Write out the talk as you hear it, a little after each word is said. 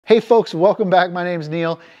Hey folks, welcome back. My name's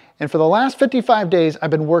Neil. And for the last 55 days, I've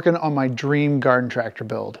been working on my dream garden tractor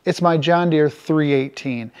build. It's my John Deere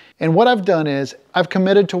 318. And what I've done is I've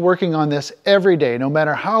committed to working on this every day, no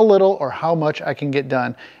matter how little or how much I can get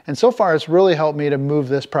done. And so far, it's really helped me to move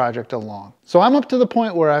this project along. So I'm up to the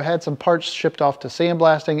point where I've had some parts shipped off to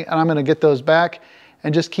sandblasting, and I'm gonna get those back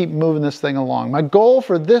and just keep moving this thing along. My goal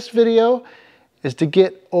for this video is to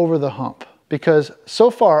get over the hump, because so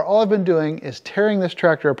far all I've been doing is tearing this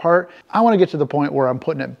tractor apart. I want to get to the point where I'm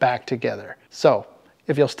putting it back together. So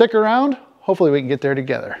if you'll stick around, hopefully we can get there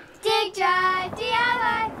together. Dig Drive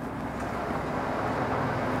DIY.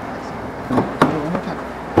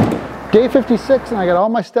 Day 56, and I got all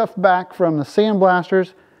my stuff back from the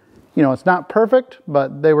sandblasters. You know, it's not perfect,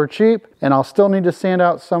 but they were cheap, and I'll still need to sand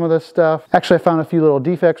out some of this stuff. Actually, I found a few little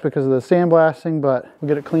defects because of the sandblasting, but we'll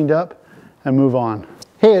get it cleaned up and move on.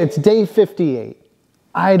 Hey, it's day 58.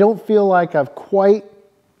 I don't feel like I've quite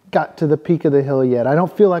got to the peak of the hill yet. I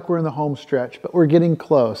don't feel like we're in the home stretch, but we're getting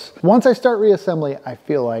close. Once I start reassembly, I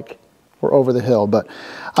feel like we're over the hill, but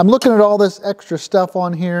I'm looking at all this extra stuff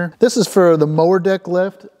on here. This is for the mower deck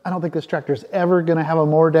lift. I don't think this tractor's ever gonna have a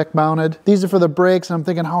mower deck mounted. These are for the brakes, and I'm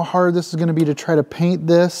thinking how hard this is gonna be to try to paint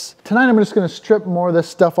this. Tonight I'm just gonna strip more of this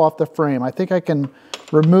stuff off the frame. I think I can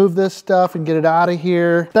remove this stuff and get it out of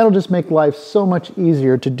here. That'll just make life so much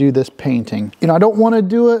easier to do this painting. You know, I don't wanna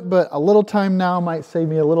do it, but a little time now might save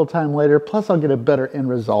me a little time later, plus I'll get a better end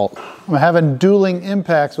result. I'm having dueling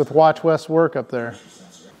impacts with Watch Wes work up there.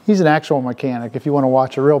 He's an actual mechanic. If you want to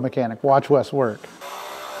watch a real mechanic, watch Wes work.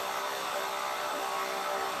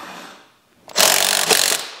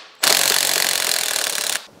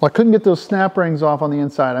 Well, I couldn't get those snap rings off on the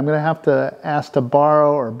inside. I'm going to have to ask to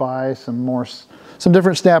borrow or buy some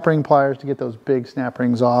different snap ring pliers to get those big snap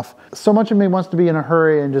rings off. So much of me wants to be in a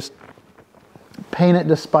hurry and just paint it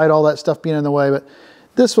despite all that stuff being in the way, but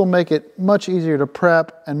this will make it much easier to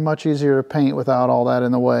prep and much easier to paint without all that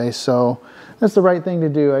in the way. So that's the right thing to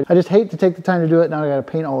do. I just hate to take the time to do it. Now I got to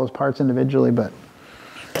paint all those parts individually, but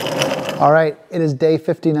all right, it is day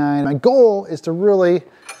 59. My goal is to really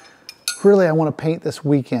I want to paint this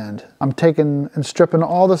weekend. I'm taking and stripping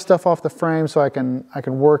all the stuff off the frame so I can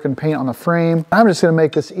work and paint on the frame. I'm just going to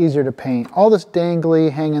make this easier to paint. All this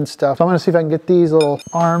dangly hanging stuff. So I'm going to see if I can get these little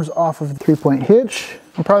arms off of the 3-point hitch.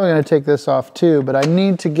 I'm probably going to take this off too, but I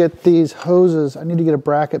need to get these hoses. I need to get a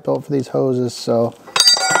bracket built for these hoses, so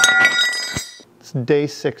it's day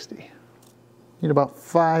 60. Need about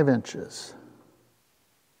 5 inches.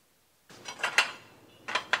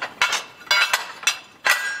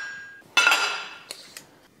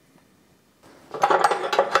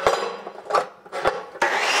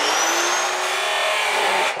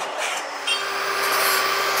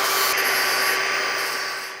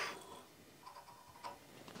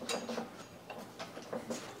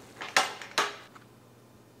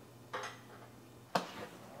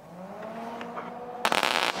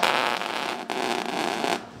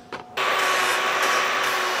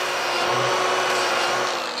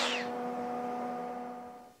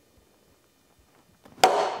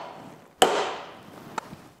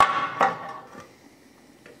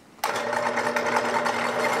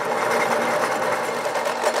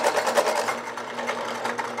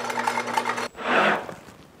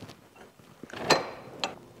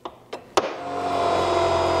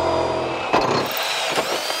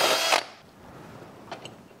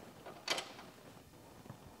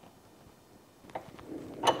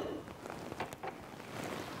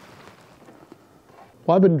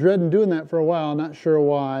 Well, I've been dreading doing that for a while, not sure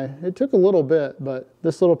why. It took a little bit, but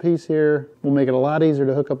this little piece here will make it a lot easier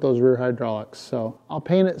to hook up those rear hydraulics. So I'll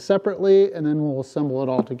paint it separately and then we'll assemble it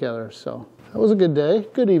all together. So that was a good day,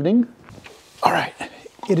 good evening. All right,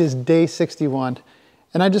 it is day 61.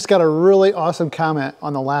 And I just got a really awesome comment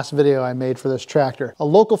on the last video I made for this tractor. A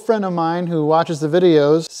local friend of mine who watches the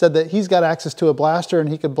videos said that he's got access to a blaster and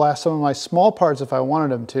he could blast some of my small parts if I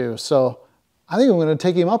wanted him to. So I think I'm gonna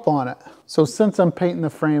take him up on it. So since I'm painting the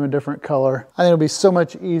frame a different color, I think it'll be so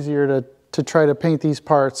much easier to try to paint these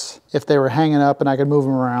parts if they were hanging up and I could move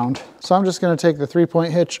them around. So I'm just gonna take the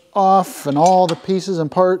 3-point hitch off and all the pieces and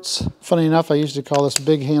parts. Funny enough, I used to call this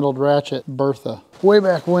big handled ratchet Bertha. Way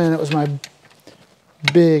back when, it was my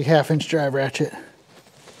big 1/2-inch drive ratchet.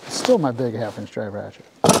 It's still my big 1/2-inch drive ratchet.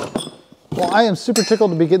 Well, I am super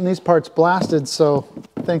tickled to be getting these parts blasted, so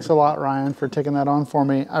thanks a lot, Ryan, for taking that on for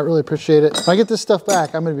me. I really appreciate it. If I get this stuff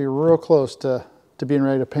back, I'm gonna be real close to being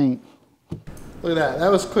ready to paint. Look at that, that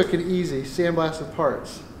was quick and easy, sandblasted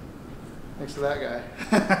parts. Thanks to that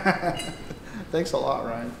guy. Thanks a lot,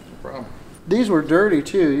 Ryan, no problem. These were dirty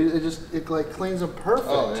too, it like cleans them perfect.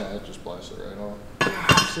 Oh yeah, it just blasts it right off.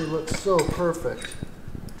 Gosh, they look so perfect.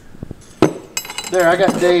 There, I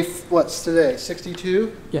got day, what's today,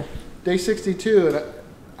 62? Yeah. Day 62, and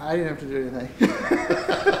I didn't have to do anything.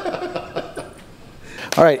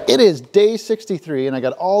 All right, it is day 63, and I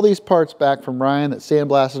got all these parts back from Ryan that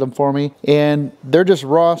sandblasted them for me, and they're just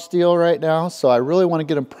raw steel right now, so I really want to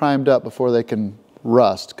get them primed up before they can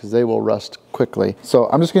rust, because they will rust quickly. So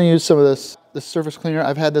I'm just going to use some of this surface cleaner.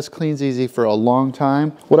 I've had this Cleans Easy for a long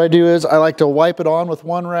time. What I do is I like to wipe it on with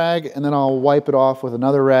one rag, and then I'll wipe it off with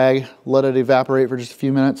another rag, let it evaporate for just a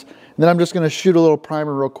few minutes, and then I'm just going to shoot a little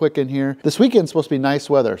primer real quick in here. This weekend's supposed to be nice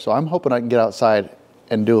weather, so I'm hoping I can get outside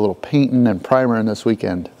and do a little painting and primering this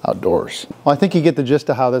weekend outdoors. Well, I think you get the gist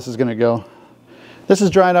of how this is gonna go. This is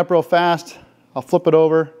drying up real fast. I'll flip it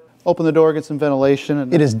over, open the door, get some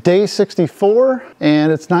ventilation. It is day 64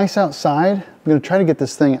 and it's nice outside. I'm gonna try to get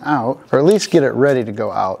this thing out, or at least get it ready to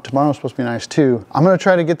go out. Tomorrow's supposed to be nice too. I'm gonna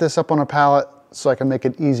try to get this up on a pallet so I can make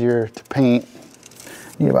it easier to paint.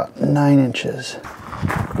 I need about 9 inches.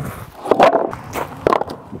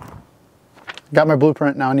 Got my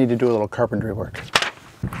blueprint, now I need to do a little carpentry work.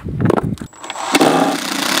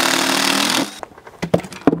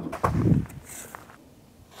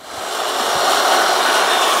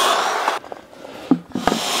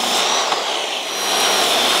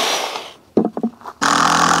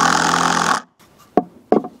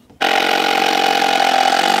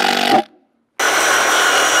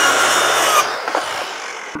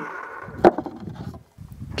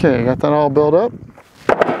 Okay, got that all built up.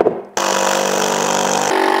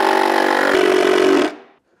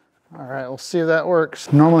 We'll see if that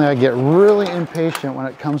works. Normally I get really impatient when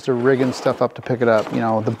it comes to rigging stuff up to pick it up. You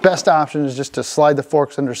know, the best option is just to slide the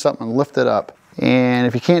forks under something and lift it up. And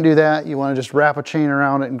if you can't do that, you want to just wrap a chain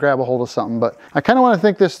around it and grab a hold of something. But I kind of want to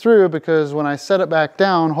think this through, because when I set it back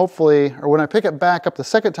down, hopefully, or when I pick it back up the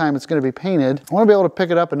second time it's going to be painted, I want to be able to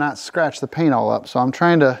pick it up and not scratch the paint all up. So I'm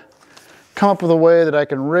trying to come up with a way that I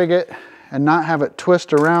can rig it and not have it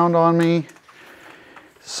twist around on me.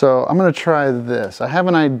 So I'm going to try this. I have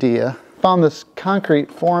an idea. Found this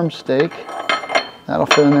concrete form stake. That'll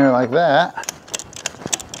fit in there like that.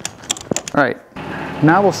 All right,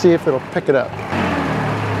 now we'll see if it'll pick it up.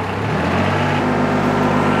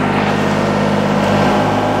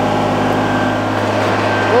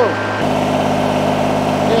 Whoa.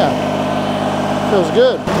 Yeah, feels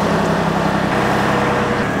good.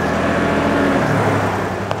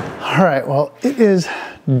 All right, well, it is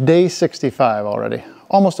day 65 already.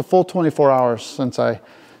 Almost a full 24 hours since I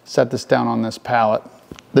set this down on this pallet.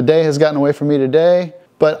 The day has gotten away from me today,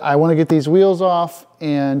 but I want to get these wheels off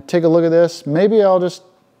and take a look at this. Maybe I'll just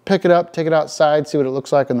pick it up, take it outside, see what it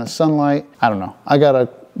looks like in the sunlight. I don't know. I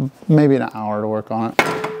got maybe an hour to work on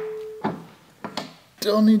it.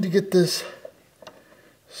 Still need to get this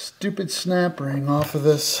stupid snap ring off of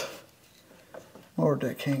this lower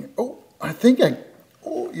deck hanger. Oh,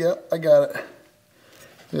 yeah, I got it.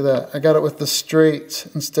 Look at that. I got it with the straights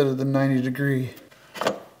instead of the 90-degree.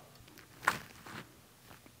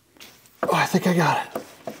 Oh, I think I got it.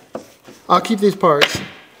 I'll keep these parts,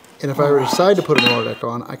 and if I decide to put a lower deck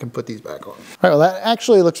on, I can put these back on. All right, well, that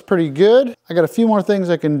actually looks pretty good. I got a few more things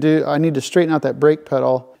I can do. I need to straighten out that brake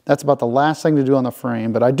pedal. That's about the last thing to do on the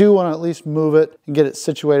frame, but I do want to at least move it and get it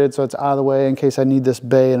situated so it's out of the way in case I need this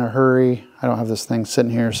bay in a hurry. I don't have this thing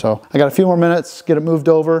sitting here, so I got a few more minutes, get it moved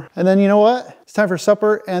over. And then you know what? It's time for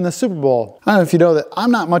supper and the Super Bowl. I don't know if you know that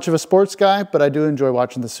I'm not much of a sports guy, but I do enjoy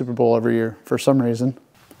watching the Super Bowl every year for some reason.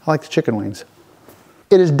 I like the chicken wings.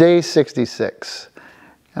 It is day 66,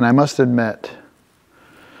 and I must admit,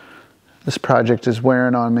 this project is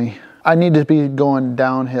wearing on me. I need to be going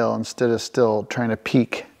downhill instead of still trying to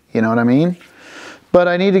peak, you know what I mean? But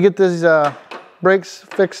I need to get these brakes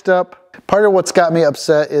fixed up. Part of what's got me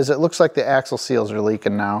upset is it looks like the axle seals are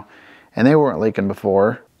leaking now, and they weren't leaking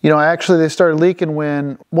before. You know, actually they started leaking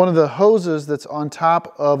when one of the hoses that's on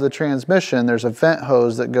top of the transmission, there's a vent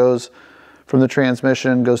hose that goes from the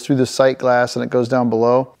transmission, goes through the sight glass, and it goes down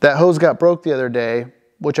below. That hose got broke the other day,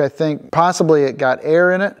 which I think possibly it got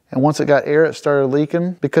air in it. And once it got air, it started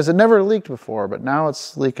leaking because it never leaked before, but now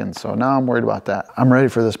it's leaking. So now I'm worried about that. I'm ready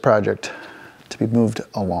for this project to be moved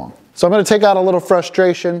along. So I'm gonna take out a little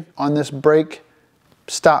frustration on this brake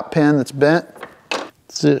stop pin that's bent.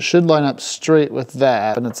 So it should line up straight with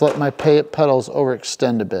that, and it's let my pedals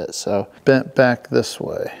overextend a bit. So bent back this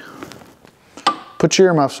way. Put your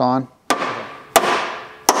earmuffs on.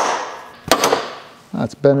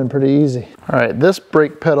 That's bending pretty easy. All right, this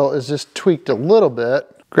brake pedal is just tweaked a little bit.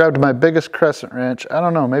 Grabbed my biggest crescent wrench. I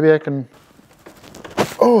don't know, maybe I can,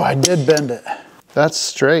 oh, I did bend it. That's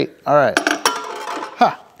straight, all right.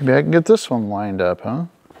 Ha, maybe I can get this one lined up, huh?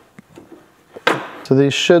 So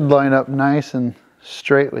these should line up nice and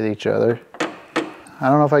straight with each other. I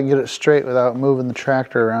don't know if I can get it straight without moving the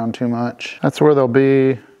tractor around too much. That's where they'll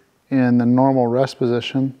be in the normal rest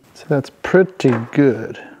position. So that's pretty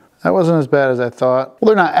good. That wasn't as bad as I thought. Well,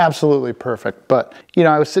 they're not absolutely perfect, but you know,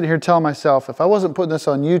 I was sitting here telling myself, if I wasn't putting this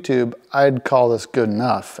on YouTube, I'd call this good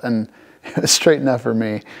enough, and it's straight enough for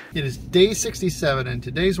me. It is day 67, and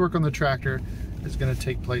today's work on the tractor is gonna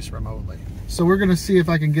take place remotely. So we're gonna see if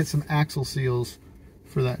I can get some axle seals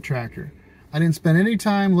for that tractor. I didn't spend any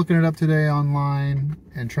time looking it up today online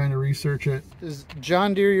and trying to research it. Is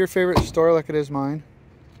John Deere your favorite store like it is mine?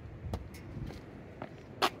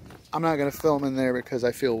 I'm not gonna film in there because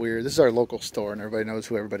I feel weird. This is our local store and everybody knows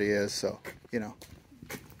who everybody is, so, you know.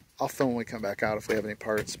 I'll film when we come back out if we have any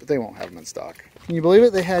parts, but they won't have them in stock. Can you believe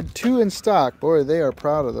it? They had 2 in stock. Boy, they are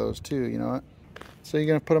proud of those too, you know what? So you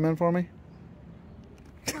gonna put them in for me?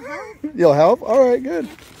 You'll help? All right, good.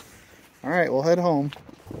 All right, we'll head home.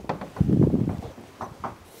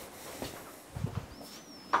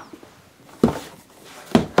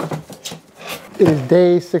 It is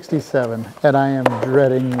day 67, and I am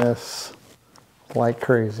dreading this like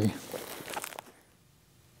crazy.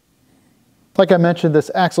 Like I mentioned, this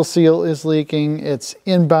axle seal is leaking. It's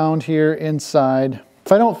inbound here inside.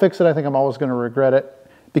 If I don't fix it, I think I'm always going to regret it,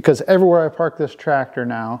 because everywhere I park this tractor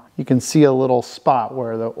now, you can see a little spot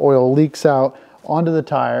where the oil leaks out onto the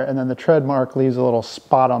tire, and then the tread mark leaves a little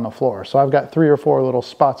spot on the floor. So I've got 3 or 4 little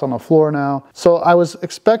spots on the floor now. So I was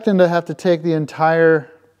expecting to have to take the entire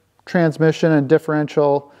transmission and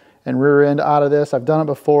differential and rear end out of this. I've done it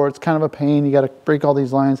before. It's kind of a pain. You got to break all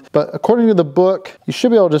these lines. But according to the book, you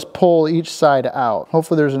should be able to just pull each side out.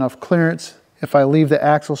 Hopefully there's enough clearance if I leave the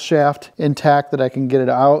axle shaft intact that I can get it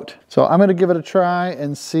out. So I'm going to give it a try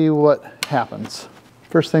and see what happens.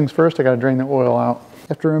 First things first, I got to drain the oil out. You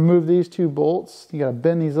have to remove these 2 bolts. You got to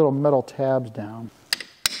bend these little metal tabs down.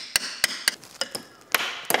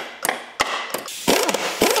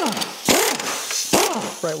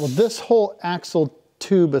 Right, well, this whole axle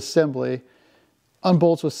tube assembly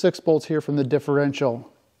unbolts with 6 bolts here from the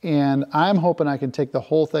differential, and I'm hoping I can take the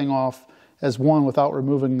whole thing off as one without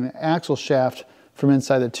removing the axle shaft from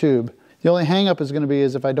inside the tube. The only hang-up is going to be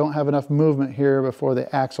is if I don't have enough movement here before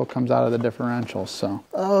the axle comes out of the differential. So,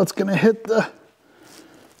 oh, it's going to hit the,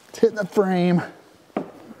 it's hitting the frame.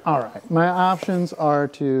 All right, my options are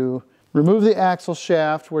to remove the axle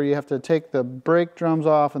shaft, where you have to take the brake drums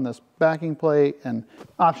off and this backing plate. And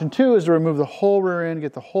option 2 is to remove the whole rear end,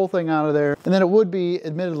 get the whole thing out of there. And then it would be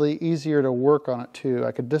admittedly easier to work on it too.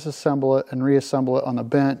 I could disassemble it and reassemble it on the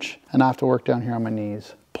bench and not have to work down here on my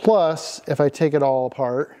knees. Plus, if I take it all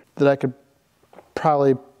apart, that I could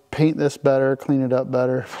probably paint this better, clean it up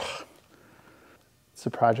better. It's a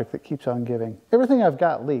project that keeps on giving. Everything I've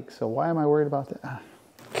got leaks, so why am I worried about that?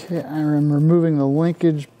 Okay, I am removing the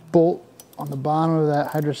linkage bolt on the bottom of that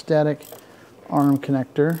hydrostatic arm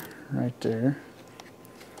connector right there.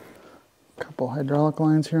 A couple hydraulic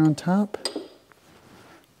lines here on top.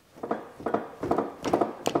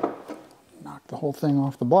 Knock the whole thing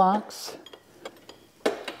off the blocks.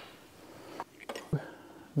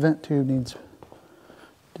 Vent tube needs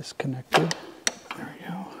disconnected. There we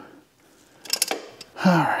go.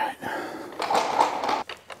 All right.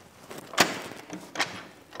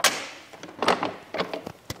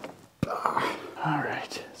 All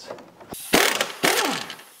right.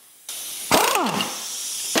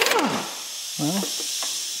 Well,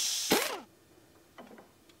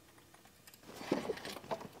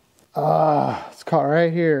 it's caught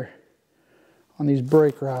right here on these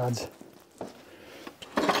brake rods.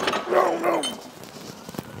 No.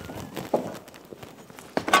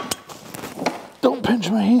 Don't pinch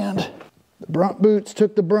my hand. The brunt boots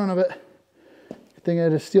took the brunt of it. Good thing I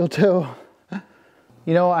had a steel toe.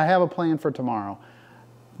 You know, I have a plan for tomorrow.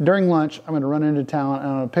 During lunch, I'm going to run into town and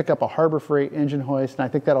I'm going to pick up a Harbor Freight engine hoist, and I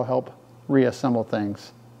think that'll help reassemble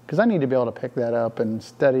things, because I need to be able to pick that up and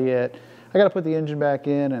steady it. I got to put the engine back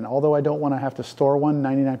in, and although I don't want to have to store one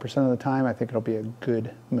 99% of the time, I think it'll be a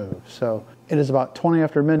good move. So it is about 20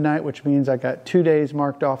 after midnight, which means I got 2 days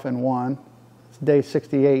marked off in one. It's day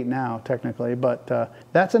 68 now, technically, but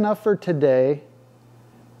that's enough for today.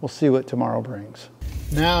 We'll see what tomorrow brings.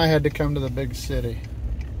 Now I had to come to the big city.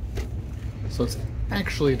 So it's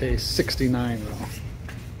actually day 69 though.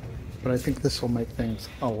 But I think this will make things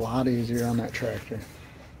a lot easier on that tractor.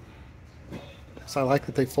 So I like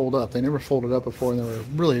that they fold up. They never folded up before, and they were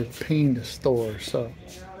really a pain to store. So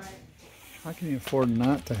how can you afford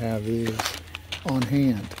not to have these on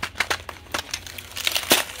hand?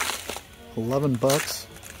 11 bucks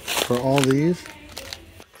for all these?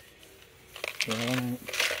 Well,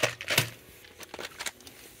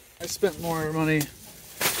 I spent more money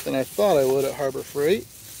than I thought I would at Harbor Freight,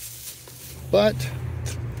 but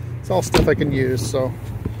It's all stuff I can use, so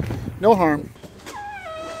no harm.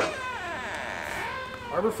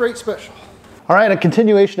 Harbor Freight Special. All right, a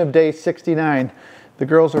continuation of day 69. The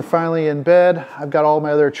girls are finally in bed. I've got all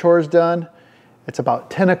my other chores done. It's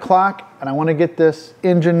about 10 o'clock, and I want to get this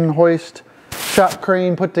engine hoist shop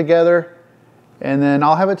crane put together, and then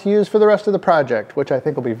I'll have it to use for the rest of the project, which I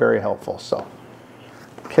think will be very helpful. So,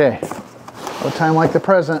 okay, no time like the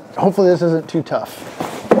present. Hopefully this isn't too tough.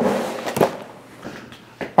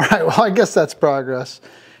 All right, well, I guess that's progress.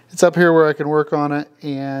 It's up here where I can work on it,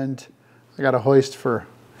 and I got a hoist for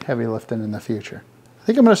heavy lifting in the future. I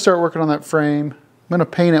think I'm going to start working on that frame. I'm going to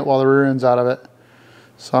paint it while the rear end's out of it.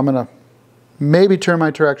 So I'm going to maybe turn my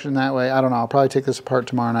direction that way. I don't know. I'll probably take this apart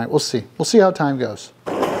tomorrow night. We'll see. We'll see how time goes.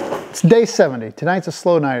 It's day 70. Tonight's a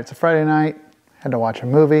slow night. It's a Friday night. Had to watch a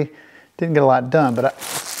movie. Didn't get a lot done, but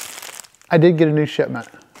I did get a new shipment.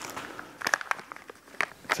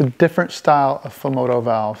 It's a different style of Fomoto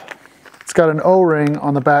valve. It's got an O-ring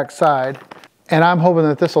on the back side, and I'm hoping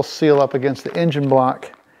that this will seal up against the engine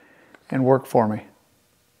block and work for me.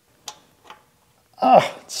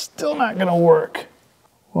 Oh, it's still not gonna work.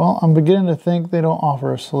 Well, I'm beginning to think they don't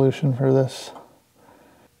offer a solution for this.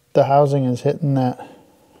 The housing is hitting that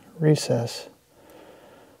recess.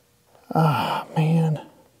 Ah, man.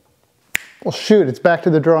 Well, shoot, it's back to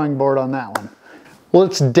the drawing board on that one. Well,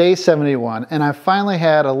 it's day 71, and I finally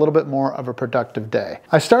had a little bit more of a productive day.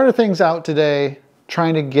 I started things out today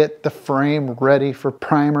trying to get the frame ready for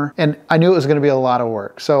primer, and I knew it was gonna be a lot of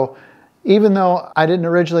work. So even though I didn't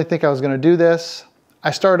originally think I was gonna do this,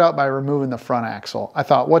 I started out by removing the front axle. I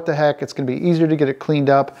thought, what the heck, it's gonna be easier to get it cleaned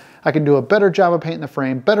up. I can do a better job of painting the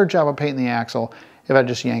frame, better job of painting the axle if I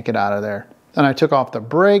just yank it out of there. Then I took off the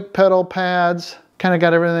brake pedal pads, kind of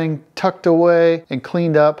got everything tucked away and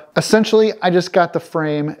cleaned up. Essentially, I just got the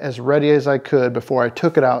frame as ready as I could before I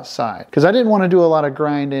took it outside, because I didn't want to do a lot of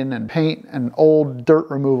grinding and paint and old dirt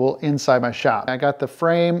removal inside my shop. I got the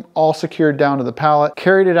frame all secured down to the pallet,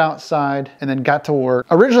 carried it outside, and then got to work.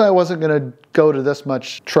 Originally, I wasn't going to go to this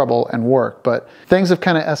much trouble and work, but things have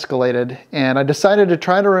kind of escalated, and I decided to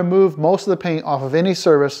try to remove most of the paint off of any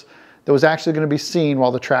surface that was actually going to be seen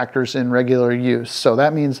while the tractor's in regular use. So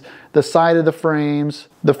that means the side of the frames,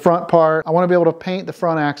 the front part. I want to be able to paint the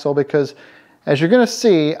front axle because, as you're going to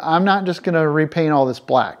see, I'm not just going to repaint all this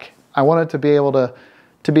black. I want it to be able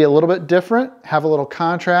to be a little bit different, have a little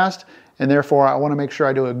contrast, and therefore I want to make sure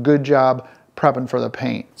I do a good job prepping for the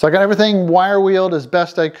paint. So I got everything wire wheeled as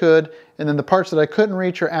best I could, and then the parts that I couldn't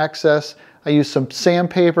reach or access, I used some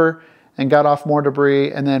sandpaper and got off more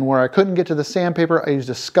debris, and then where I couldn't get to the sandpaper, I used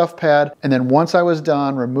a scuff pad, and then once I was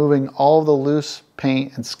done removing all of the loose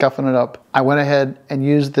paint and scuffing it up, I went ahead and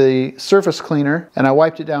used the surface cleaner, and I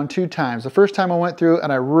wiped it down 2 times. The first time I went through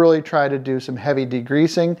and I really tried to do some heavy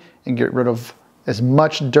degreasing and get rid of as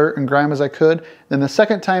much dirt and grime as I could. Then the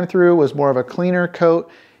second time through was more of a cleaner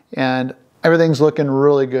coat, and everything's looking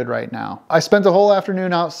really good right now. I spent the whole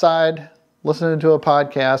afternoon outside listening to a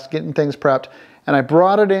podcast, getting things prepped, and I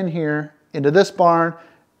brought it in here into this barn,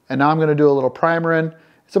 and now I'm going to do a little primer in.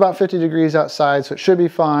 It's about 50 degrees outside, so it should be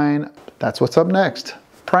fine. That's what's up next.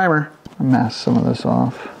 Primer. I'll mask some of this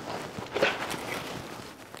off.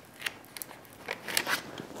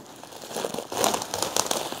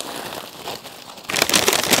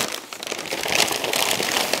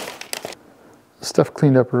 Stuff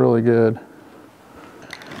cleaned up really good.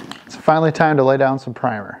 It's finally time to lay down some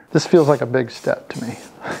primer. This feels like a big step to me.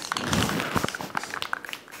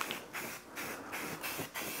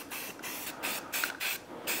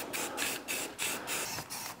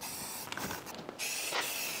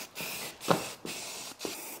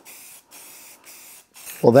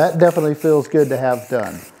 Well, that definitely feels good to have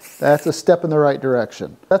done. That's a step in the right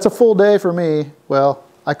direction. That's a full day for me. Well,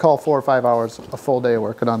 I call 4 or 5 hours a full day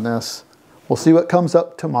working on this. We'll see what comes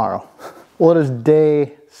up tomorrow. Well, it is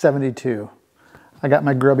day 72. I got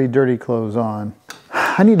my grubby, dirty clothes on.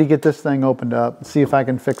 I need to get this thing opened up and see if I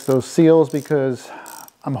can fix those seals, because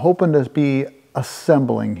I'm hoping to be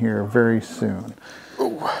assembling here very soon.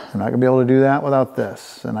 I'm not gonna be able to do that without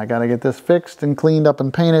this. And I gotta get this fixed and cleaned up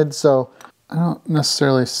and painted, so I don't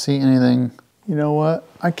necessarily see anything. You know what?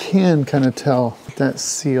 I can kind of tell that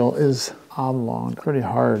seal is oblong. Pretty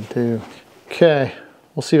hard too. Okay,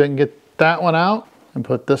 we'll see if I can get that one out and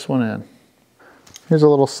put this one in. Here's a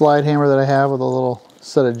little slide hammer that I have with a little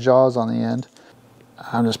set of jaws on the end.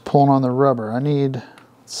 I'm just pulling on the rubber. I need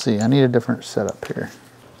a different setup here.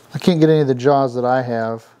 I can't get any of the jaws that I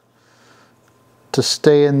have to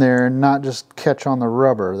stay in there and not just catch on the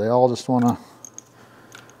rubber. They all just want to,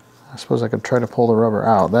 I suppose I could try to pull the rubber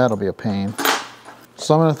out. That'll be a pain.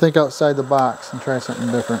 So I'm going to think outside the box and try something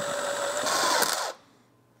different.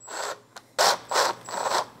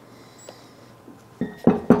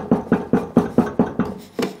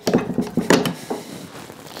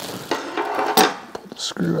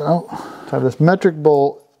 I have this metric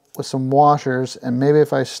bolt with some washers, and maybe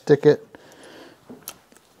if I stick it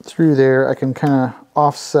through there, I can kind of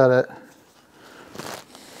offset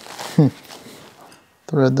it.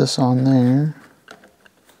 Thread this on there.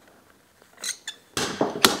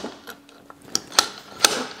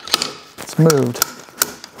 It's moved.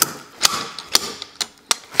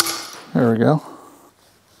 There we go.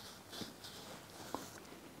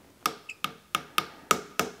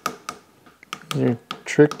 They're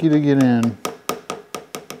tricky to get in.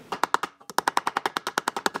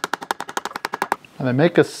 And they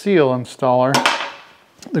make a seal installer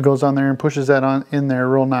that goes on there and pushes that on in there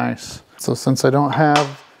real nice. So since I don't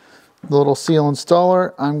have the little seal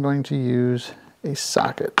installer, I'm going to use a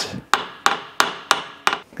socket.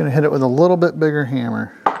 I'm going to hit it with a little bit bigger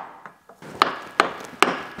hammer. I'm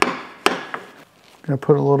going to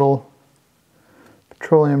put a little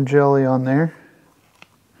petroleum jelly on there.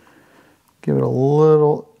 Give it a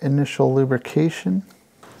little initial lubrication.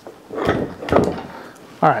 All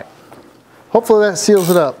right. Hopefully that seals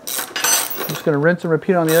it up. I'm just going to rinse and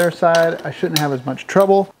repeat on the other side. I shouldn't have as much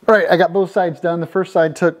trouble. All right, I got both sides done. The first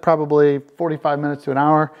side took probably 45 minutes to an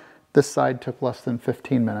hour. This side took less than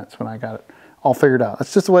 15 minutes when I got it all figured out.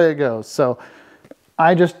 That's just the way it goes. So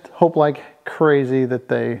I just hope like crazy that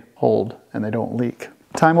they hold and they don't leak.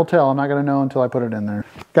 Time will tell. I'm not going to know until I put it in there.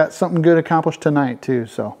 Got something good accomplished tonight too,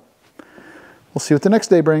 so we'll see what the next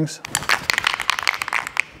day brings.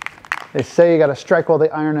 They say you got to strike while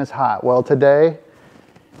the iron is hot. Well, today,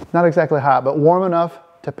 not exactly hot, but warm enough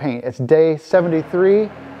to paint. It's day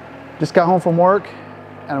 73. Just got home from work,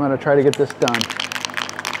 and I'm going to try to get this done.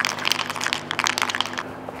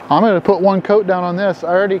 I'm going to put one coat down on this. I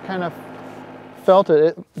already kind of felt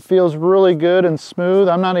it. It feels really good and smooth.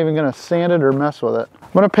 I'm not even going to sand it or mess with it.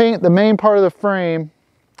 I'm going to paint the main part of the frame,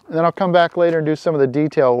 and then I'll come back later and do some of the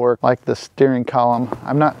detail work, like the steering column.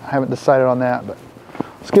 I haven't decided on that, but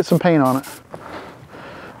let's get some paint on it.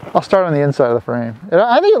 I'll start on the inside of the frame.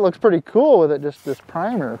 I think it looks pretty cool with it, just this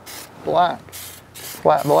primer, black,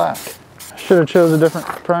 flat black. I should have chose a different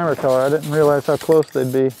primer color. I didn't realize how close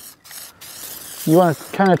they'd be. You want to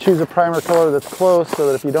kind of choose a primer color that's close so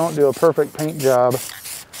that if you don't do a perfect paint job,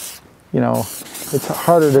 you know, it's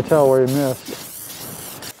harder to tell where you missed.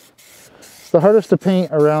 It's the hardest to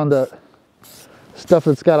paint around the stuff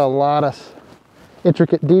that's got a lot of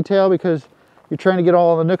intricate detail because you're trying to get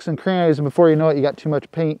all the nooks and crannies, and before you know it, you got too much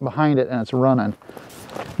paint behind it and it's running.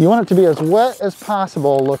 You want it to be as wet as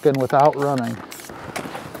possible looking without running.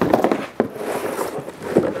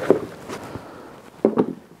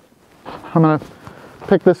 I'm gonna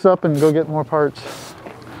pick this up and go get more parts.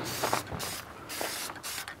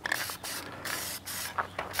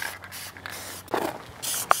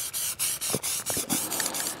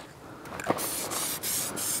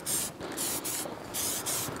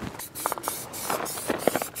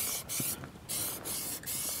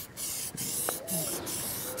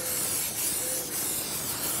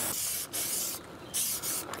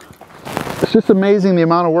 It's just amazing the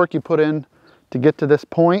amount of work you put in to get to this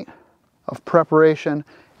point of preparation,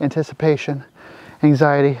 anticipation,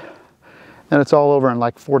 anxiety, and it's all over in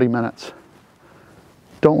like 40 minutes.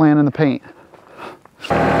 Don't land in the paint.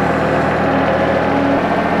 All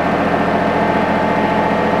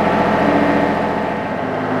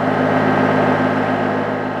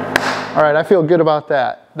right, I feel good about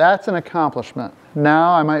that. That's an accomplishment.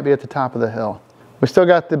 Now I might be at the top of the hill. We still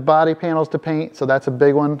got the body panels to paint, so that's a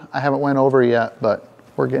big one. I haven't went over yet, but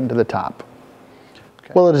we're getting to the top.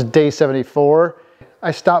 Okay. Well, it is day 74.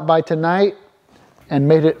 I stopped by tonight and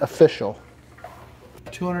made it official.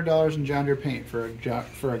 $200 in John Deere paint for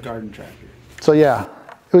a garden tractor. So yeah,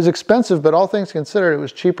 it was expensive, but all things considered, it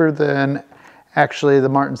was cheaper than actually the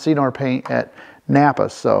Martin Seymour paint at Napa.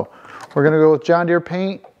 So we're gonna go with John Deere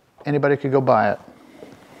paint. Anybody could go buy it.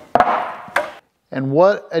 And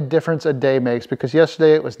what a difference a day makes, because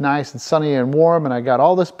yesterday it was nice and sunny and warm and I got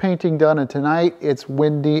all this painting done, and tonight it's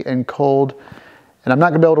windy and cold and I'm not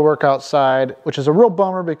gonna be able to work outside, which is a real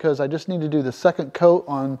bummer because I just need to do the second coat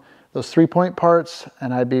on those 3-point parts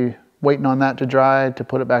and I'd be waiting on that to dry to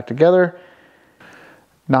put it back together.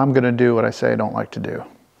 Now I'm gonna do what I say I don't like to do,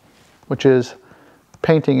 which is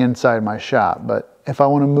painting inside my shop. But if I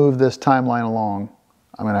wanna move this timeline along,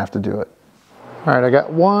 I'm gonna have to do it. All right, I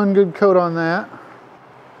got one good coat on that.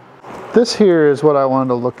 This here is what I wanted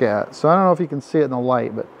to look at. So I don't know if you can see it in the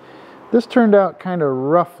light, but this turned out kind of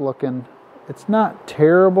rough looking. It's not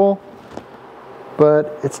terrible,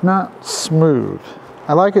 but it's not smooth.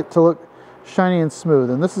 I like it to look shiny and smooth,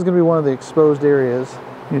 and this is gonna be one of the exposed areas.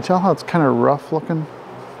 Can you tell how it's kind of rough looking?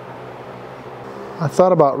 I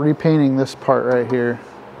thought about repainting this part right here.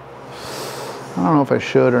 I don't know if I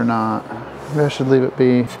should or not. Maybe I should leave it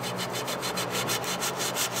be.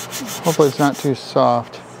 Hopefully it's not too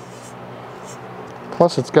soft.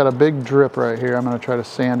 Plus it's got a big drip right here I'm going to try to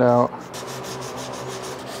sand out.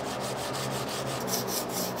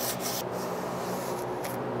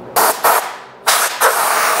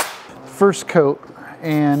 First coat,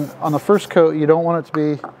 and on the first coat you don't want it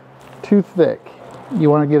to be too thick. You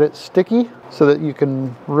want to get it sticky so that you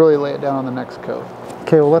can really lay it down on the next coat.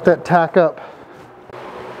 Okay, we'll let that tack up.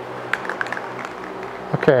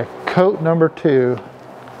 Okay, coat number 2.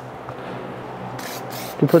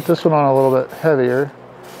 You put this one on a little bit heavier,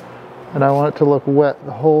 and I want it to look wet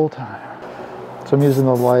the whole time. So I'm using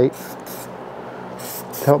the light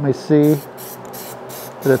to help me see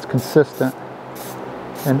that it's consistent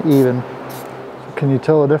and even. So can you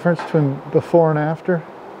tell the difference between before and after?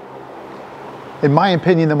 In my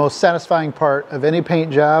opinion, the most satisfying part of any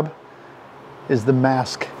paint job is the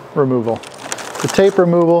mask removal. The tape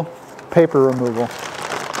removal, paper removal.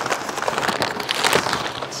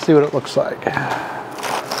 Let's see what it looks like.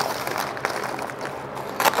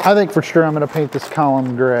 I think for sure I'm going to paint this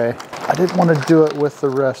column gray. I didn't want to do it with the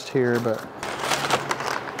rest here, but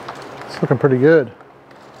it's looking pretty good.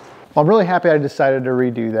 Well, I'm really happy I decided to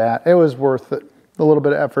redo that. It was worth it, a little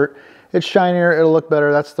bit of effort. It's shinier, it'll look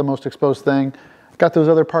better. That's the most exposed thing. Got those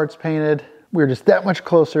other parts painted. We're just that much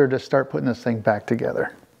closer to start putting this thing back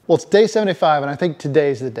together. Well, it's day 75, and I think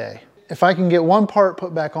today's the day. If I can get one part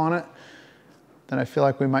put back on it, then I feel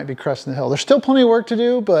like we might be cresting the hill. There's still plenty of work to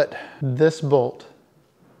do, but this bolt,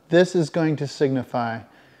 this is going to signify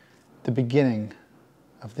the beginning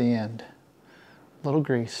of the end. A little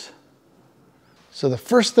grease. So the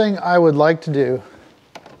first thing I would like to do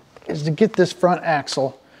is to get this front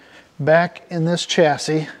axle back in this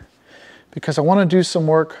chassis, because I want to do some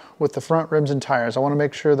work with the front rims and tires. I want to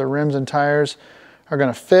make sure the rims and tires are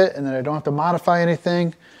going to fit and that I don't have to modify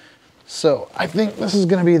anything. So I think this is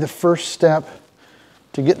going to be the first step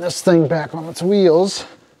to getting this thing back on its wheels.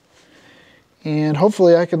 And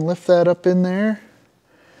hopefully I can lift that up in there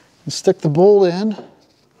and stick the bolt in,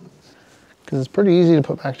 because it's pretty easy to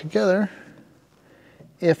put back together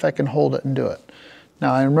if I can hold it and do it.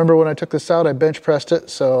 Now I remember when I took this out, I bench pressed it,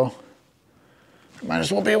 so it might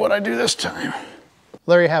as well be what I do this time.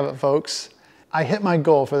 There you have it, folks. I hit my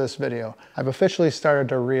goal for this video. I've officially started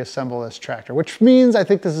to reassemble this tractor, which means I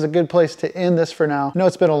think this is a good place to end this for now. I know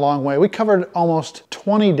it's been a long way. We covered almost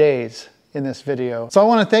 20 days in this video. So I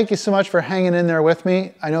want to thank you so much for hanging in there with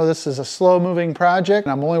me. I know this is a slow moving project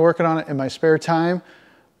and I'm only working on it in my spare time,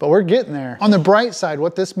 but we're getting there. On the bright side,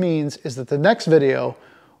 what this means is that the next video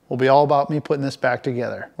will be all about me putting this back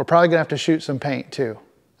together. We're probably gonna have to shoot some paint too,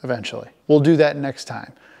 eventually. We'll do that next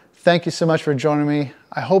time. Thank you so much for joining me.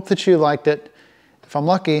 I hope that you liked it. If I'm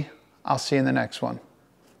lucky, I'll see you in the next one.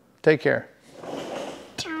 Take care.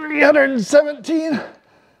 317.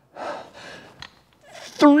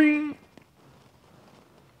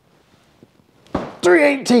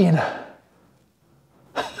 318.